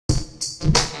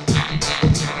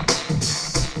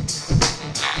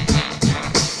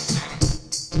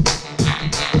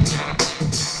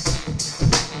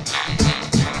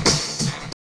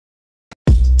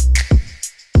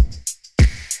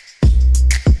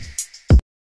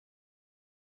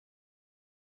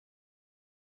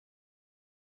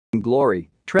Glory,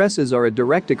 tresses are a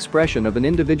direct expression of an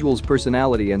individual's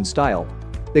personality and style.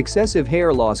 Excessive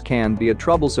hair loss can be a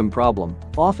troublesome problem,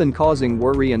 often causing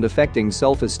worry and affecting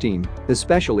self-esteem,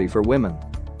 especially for women.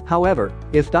 However,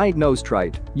 if diagnosed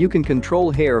right, you can control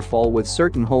hair fall with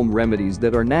certain home remedies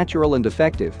that are natural and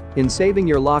effective in saving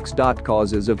your locks.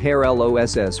 Causes of hair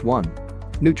loss. 1.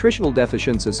 Nutritional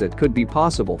deficiencies. It could be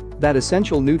possible that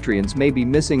essential nutrients may be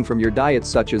missing from your diet,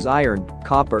 such as iron,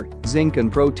 copper, zinc, and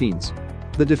proteins.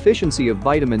 The deficiency of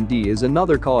vitamin D is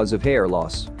another cause of hair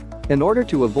loss. In order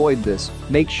to avoid this,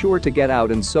 make sure to get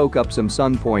out and soak up some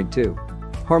sun. 2.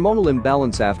 Hormonal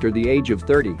imbalance. After the age of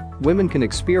 30, women can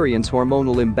experience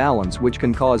hormonal imbalance, which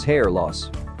can cause hair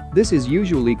loss. This is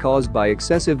usually caused by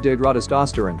excessive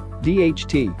dihydrotestosterone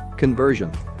 (DHT) conversion.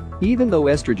 Even though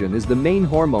estrogen is the main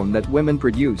hormone that women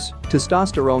produce,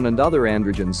 testosterone and other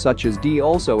androgens such as D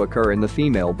also occur in the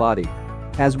female body.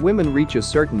 As women reach a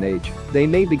certain age, they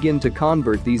may begin to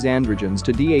convert these androgens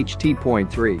to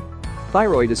DHT. 3.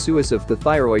 Thyroid issue. If the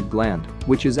thyroid gland,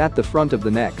 which is at the front of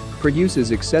the neck,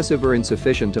 produces excessive or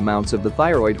insufficient amounts of the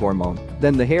thyroid hormone,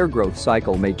 then the hair growth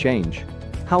cycle may change.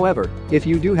 However, if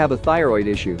you do have a thyroid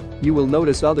issue, you will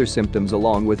notice other symptoms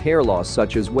along with hair loss,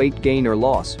 such as weight gain or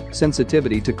loss,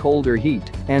 sensitivity to cold or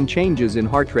heat, and changes in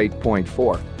heart rate.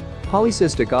 4.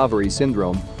 Polycystic ovary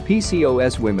syndrome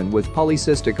 (PCOS). Women with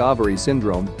polycystic ovary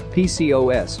syndrome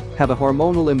 (PCOS) have a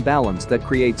hormonal imbalance that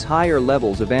creates higher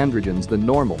levels of androgens than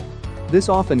normal. This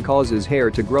often causes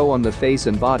hair to grow on the face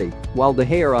and body, while the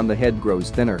hair on the head grows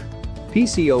thinner.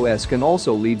 PCOS can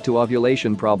also lead to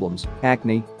ovulation problems,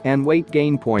 acne, and weight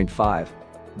gain. 5.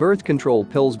 Birth control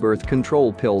pills. Birth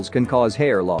control pills can cause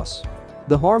hair loss.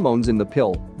 The hormones in the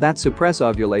pill that suppress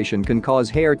ovulation can cause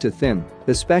hair to thin,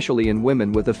 especially in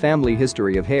women with a family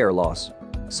history of hair loss.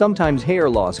 Sometimes hair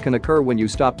loss can occur when you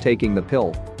stop taking the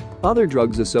pill. Other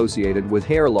drugs associated with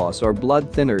hair loss are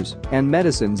blood thinners and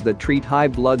medicines that treat high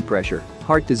blood pressure,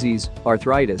 heart disease,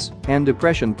 arthritis, and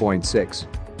depression. 6.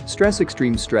 Stress.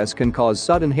 Extreme stress can cause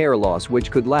sudden hair loss,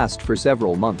 which could last for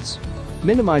several months.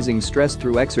 Minimizing stress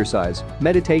through exercise,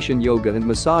 meditation, yoga, and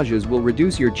massages will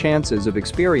reduce your chances of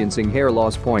experiencing hair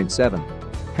loss. 7.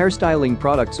 Hairstyling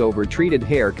products. Over-treated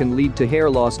hair can lead to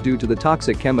hair loss due to the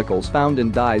toxic chemicals found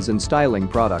in dyes and styling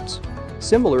products.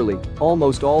 Similarly,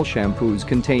 almost all shampoos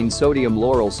contain sodium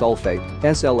lauryl sulfate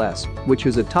 (SLS), which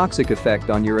has a toxic effect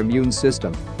on your immune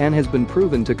system and has been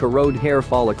proven to corrode hair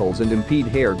follicles and impede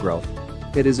hair growth.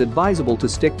 It is advisable to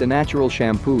stick to natural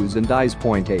shampoos and dyes.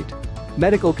 8.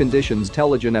 Medical conditions.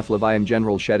 Telogeneflevium.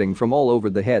 General shedding from all over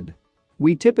the head.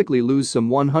 We typically lose some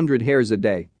 100 hairs a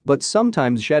day, but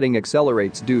sometimes shedding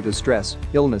accelerates due to stress,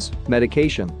 illness,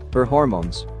 medication, or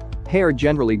hormones. Hair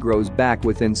generally grows back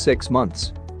within 6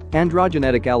 months.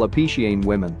 Androgenetic alopecia. In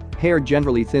women, hair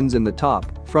generally thins in the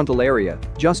top, frontal area,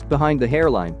 just behind the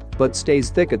hairline, but stays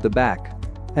thick at the back.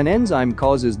 An enzyme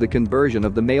causes the conversion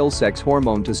of the male sex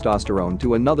hormone testosterone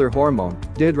to another hormone,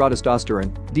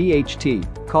 dihydrotestosterone (DHT),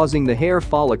 causing the hair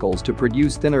follicles to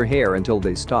produce thinner hair until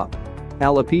they stop.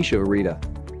 Alopecia areata.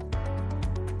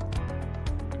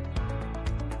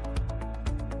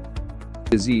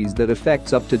 Disease that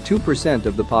affects up to 2%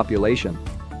 of the population.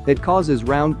 It causes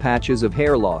round patches of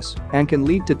hair loss and can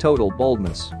lead to total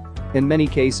baldness. In many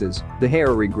cases, the hair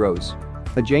regrows.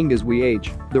 As we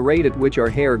age, the rate at which our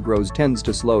hair grows tends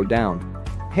to slow down.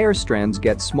 Hair strands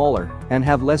get smaller and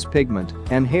have less pigment,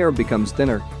 and hair becomes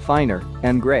thinner, finer,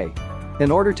 and gray.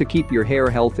 In order to keep your hair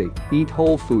healthy, eat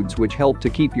whole foods which help to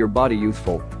keep your body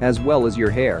youthful, as well as your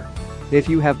hair. If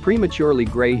you have prematurely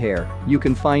gray hair, you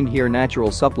can find here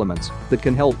natural supplements that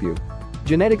can help you.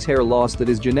 Genetics. Hair loss that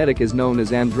is genetic is known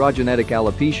as androgenetic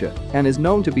alopecia and is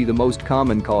known to be the most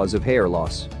common cause of hair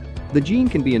loss. The gene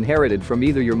can be inherited from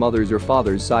either your mother's or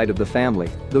father's side of the family,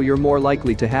 though you're more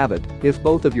likely to have it if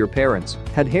both of your parents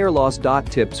had hair loss.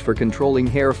 Tips for controlling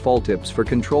hair fall. Tips for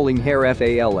controlling hair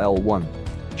fall. 1.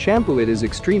 Shampoo. It is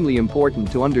extremely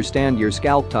important to understand your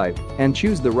scalp type and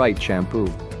choose the right shampoo.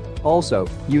 Also,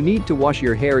 you need to wash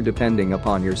your hair depending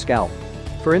upon your scalp.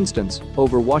 For instance,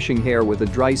 overwashing hair with a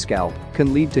dry scalp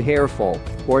can lead to hair fall,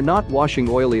 or not washing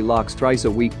oily locks thrice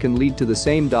a week can lead to the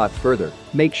same. Further,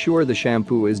 make sure the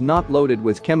shampoo is not loaded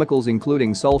with chemicals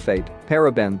including sulfate,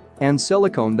 paraben, and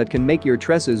silicone that can make your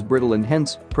tresses brittle and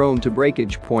hence prone to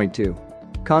breakage. 2.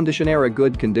 Conditioner. A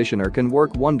good conditioner can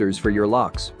work wonders for your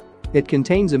locks. It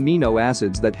contains amino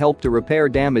acids that help to repair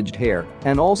damaged hair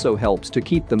and also helps to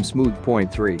keep them smooth.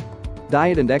 Point 3.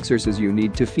 Diet and exercise. You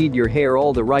need to feed your hair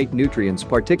all the right nutrients,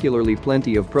 particularly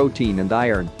plenty of protein and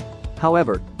iron.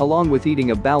 However, along with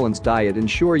eating a balanced diet,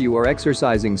 ensure you are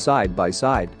exercising side by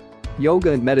side.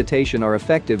 Yoga and meditation are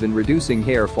effective in reducing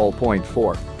hair fall. Point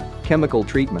 4. Chemical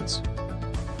treatments.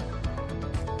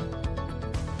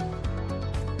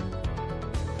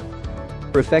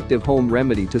 Effective home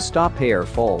remedy to stop hair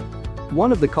fall.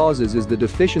 One of the causes is the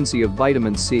deficiency of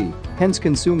vitamin C, hence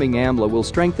consuming amla will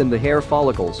strengthen the hair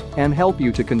follicles and help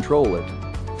you to control it.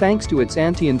 Thanks to its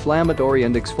anti-inflammatory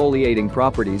and exfoliating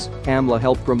properties, amla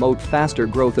helps promote faster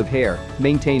growth of hair,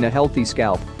 maintain a healthy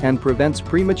scalp, and prevents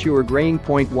premature graying.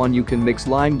 Point 1. You can mix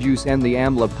lime juice and the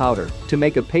amla powder to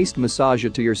make a paste, massage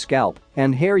it to your scalp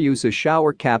and hair. Use a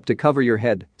shower cap to cover your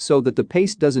head so that the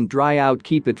paste doesn't dry out.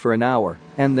 Keep it for an hour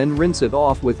and then rinse it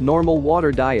off with normal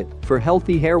water. Diet for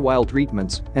healthy hair. While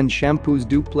treatments and shampoos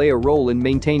do play a role in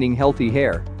maintaining healthy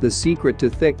hair, the secret to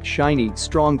thick, shiny,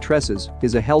 strong tresses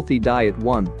is a healthy diet.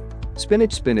 1.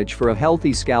 Spinach. Spinach for a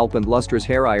healthy scalp and lustrous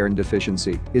hair. Iron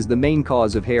deficiency is the main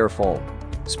cause of hair fall.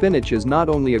 Spinach is not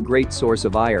only a great source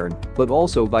of iron, but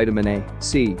also vitamin A,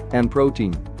 C, and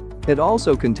protein. It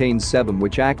also contains sebum,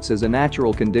 which acts as a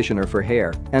natural conditioner for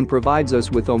hair and provides us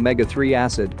with omega-3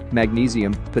 acid,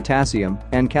 magnesium, potassium,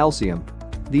 and calcium.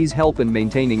 These help in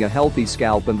maintaining a healthy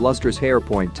scalp and lustrous hair.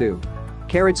 Point 2.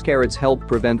 Carrots. Carrots help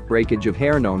prevent breakage of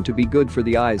hair. Known to be good for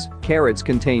the eyes, carrots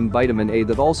contain vitamin A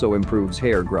that also improves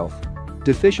hair growth.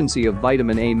 Deficiency of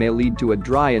vitamin A may lead to a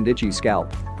dry and itchy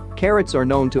scalp. Carrots are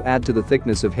known to add to the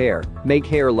thickness of hair, make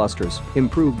hair lustrous,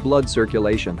 improve blood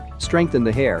circulation, strengthen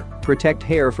the hair, protect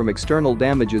hair from external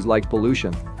damages like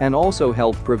pollution, and also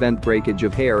help prevent breakage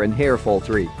of hair and hair fall.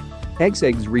 3. Eggs.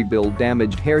 Eggs rebuild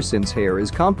damaged hair. Since hair is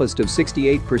composed of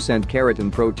 68%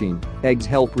 keratin protein, eggs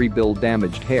help rebuild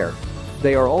damaged hair.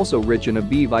 They are also rich in a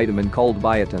B vitamin called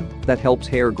biotin that helps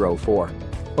hair grow. 4.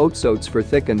 Oats. Oats for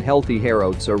thick and healthy hair.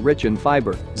 Oats are rich in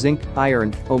fiber, zinc,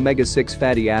 iron, omega-6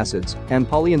 fatty acids, and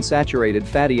polyunsaturated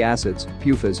fatty acids,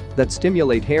 PUFAs, that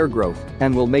stimulate hair growth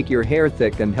and will make your hair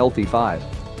thick and healthy. 5.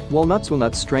 Walnuts.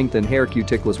 Walnuts strengthen hair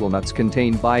cuticles. Walnuts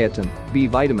contain biotin, B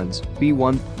vitamins,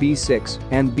 B1, B6,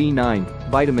 and B9,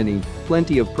 vitamin E,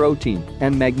 plenty of protein,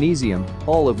 and magnesium,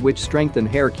 all of which strengthen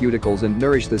hair cuticles and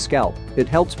nourish the scalp. It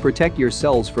helps protect your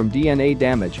cells from DNA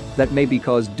damage that may be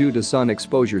caused due to sun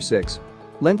exposure. 6.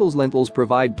 Lentils. Lentils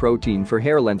provide protein for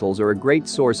hair. Lentils are a great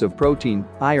source of protein,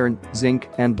 iron, zinc,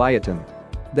 and biotin.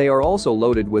 They are also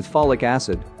loaded with folic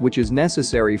acid, which is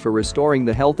necessary for restoring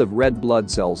the health of red blood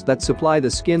cells that supply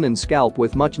the skin and scalp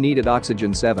with much needed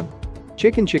oxygen. 7.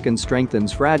 Chicken. Chicken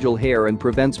strengthens fragile hair and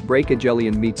prevents breakage.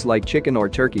 Alien meats like chicken or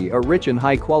turkey are rich in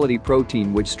high-quality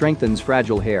protein which strengthens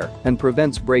fragile hair and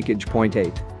prevents breakage. Point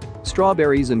 8.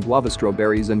 Strawberries and guava.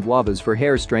 Strawberries and guavas for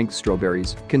hair strength.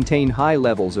 Strawberries contain high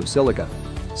levels of silica.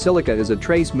 Silica is a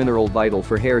trace mineral vital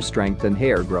for hair strength and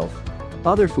hair growth.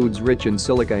 Other foods rich in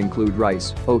silica include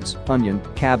rice, oats, onion,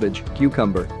 cabbage,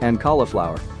 cucumber, and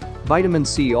cauliflower. Vitamin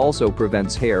C also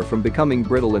prevents hair from becoming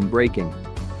brittle and breaking.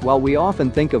 While we often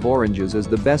think of oranges as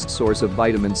the best source of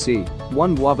vitamin C,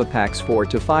 one guava packs 4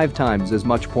 to 5 times as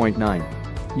much. Point 9.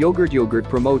 Yogurt. Yogurt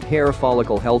promote hair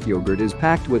follicle health. Yogurt is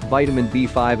packed with vitamin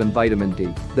B5 and vitamin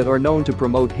D that are known to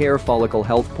promote hair follicle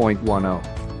health. Point 10.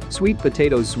 Sweet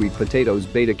potatoes. Sweet potatoes.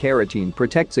 Beta-carotene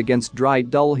protects against dry,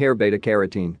 dull hair.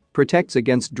 Beta-carotene protects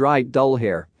against dry, dull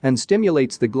hair and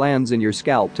stimulates the glands in your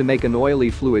scalp to make an oily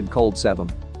fluid called sebum.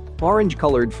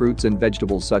 Orange-colored fruits and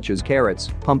vegetables such as carrots,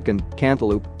 pumpkin,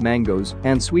 cantaloupe, mangoes,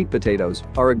 and sweet potatoes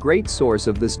are a great source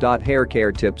of this. Hair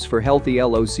care tips for healthy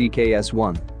locks.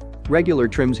 1. Regular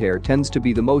trims. Hair tends to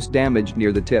be the most damaged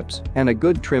near the tips, and a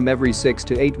good trim every 6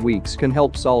 to 8 weeks can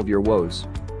help solve your woes.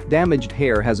 Damaged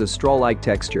hair has a straw-like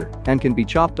texture and can be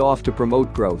chopped off to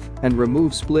promote growth and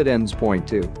remove split ends. Point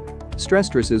 2.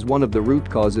 Stress is one of the root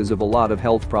causes of a lot of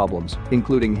health problems,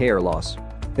 including hair loss.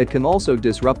 It can also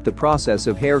disrupt the process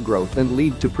of hair growth and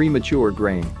lead to premature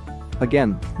graying.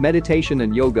 Again, meditation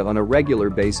and yoga on a regular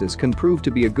basis can prove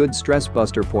to be a good stress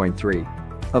buster. Point 3.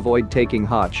 Avoid taking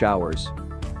hot showers.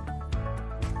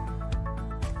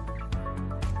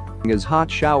 As hot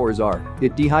showers are,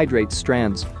 it dehydrates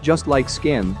strands, just like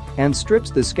skin, and strips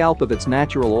the scalp of its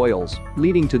natural oils,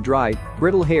 leading to dry,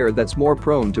 brittle hair that's more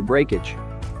prone to breakage.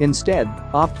 Instead,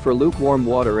 opt for lukewarm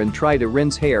water and try to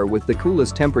rinse hair with the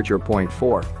coolest temperature. Point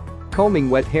 4. Combing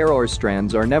wet hair or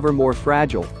strands are never more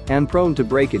fragile and prone to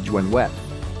breakage when wet.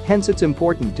 Hence it's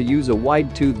important to use a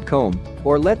wide-toothed comb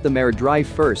or let the hair dry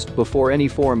first before any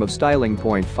form of styling.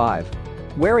 Point 5.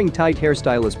 Wearing tight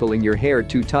hairstyles. Pulling your hair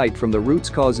too tight from the roots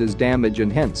causes damage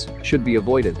and hence should be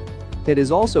avoided. It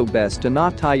is also best to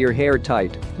not tie your hair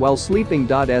tight while sleeping.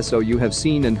 So you have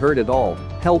seen and heard it all.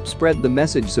 Help spread the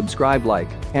message. Subscribe, like,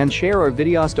 and share our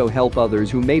videos to help others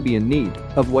who may be in need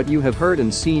of what you have heard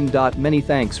and seen. Many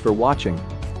thanks for watching.